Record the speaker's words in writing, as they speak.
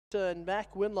Turn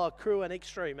back, Winlock Crew and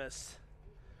Extremist.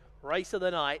 Race of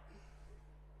the night.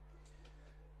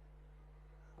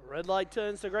 Red light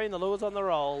turns to green, the lure's on the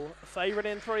roll. Favourite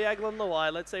in 3, Aglan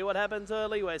Luai. Let's see what happens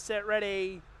early. We're set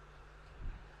ready.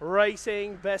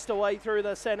 Racing, best away through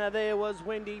the centre there was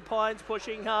Windy Pines,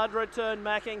 pushing hard, Return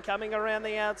Mackin coming around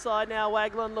the outside now,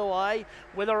 Aglan Luai.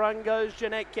 With a run goes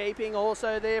Jeanette Keeping,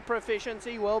 also their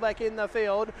Proficiency, well back in the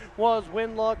field was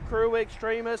Winlock Crew,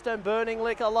 Extremist and Burning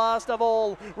Liquor last of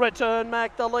all. Return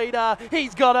Mac the leader,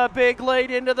 he's got a big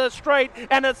lead into the straight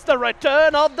and it's the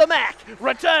return of the Mac.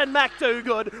 Return Mac too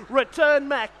good, Return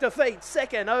Mac defeats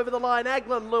second over the line,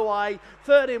 Aglan Luai.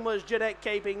 Third in was Jeanette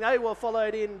Keeping, they were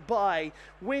followed in by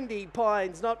Windy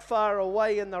Pines not far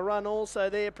away in the run, also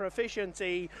their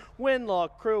Proficiency.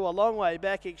 Winlock Crew a long way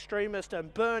back, Extremist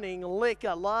and Burning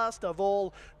Liquor last of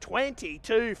all.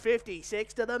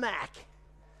 22.56 to the Mac.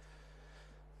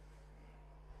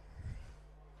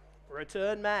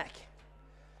 Return Mac.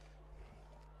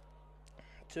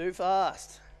 Too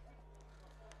fast.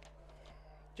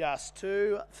 Just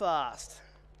too fast.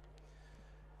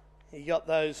 He got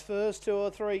those first 2 or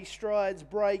 3 strides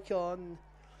break on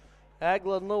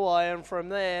Aglan Luai, and from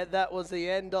there, that was the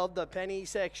end of the penny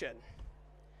section.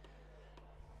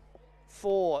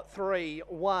 4, 3,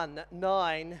 1,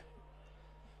 9.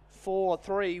 4,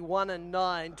 3, 1 and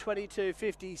 9.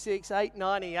 22.56,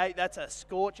 8.98. That's a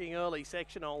scorching early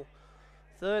sectional.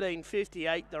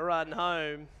 13.58 the run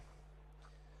home.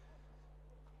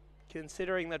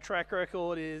 Considering the track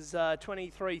record is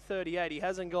 23.38, he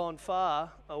hasn't gone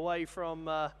far away from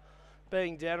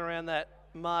being down around that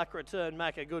mark. Return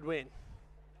Mac a good win.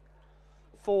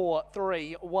 4,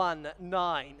 3, 1,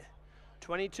 9.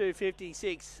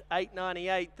 22.56,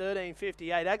 8.98,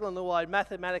 13.58. Aglan Luai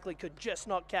mathematically could just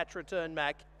not catch Return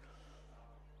Mac.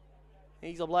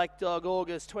 He's a Black Dog.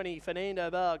 August 20, Fernando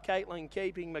Bauer, Caitlin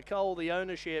Keeping, McCall the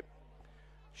ownership.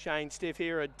 Shane Stiff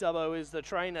here at Dubbo is the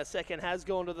trainer. Second has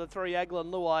gone to the 3,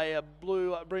 Aglan Luai, a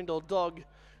Blue Brindle Dog.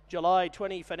 July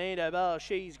 20, Fernando Bauer,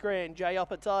 She's Grand. Jay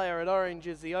Opataya at Orange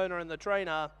is the owner and the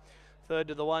trainer. Third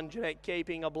to the 1, Jeanette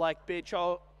Keeping, a Black Bitch.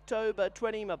 October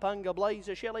 20, Mapunga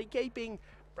Blazer, Shelley Keeping.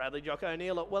 Bradley Jock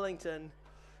O'Neill at Wellington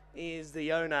is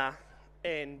the owner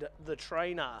and the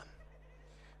trainer.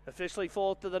 Officially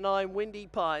fourth to the 9, Windy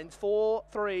Pines, 4,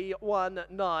 3, 1,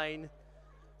 9.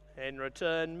 And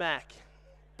Return Mac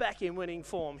back in winning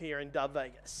form here in Dub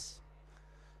Vegas.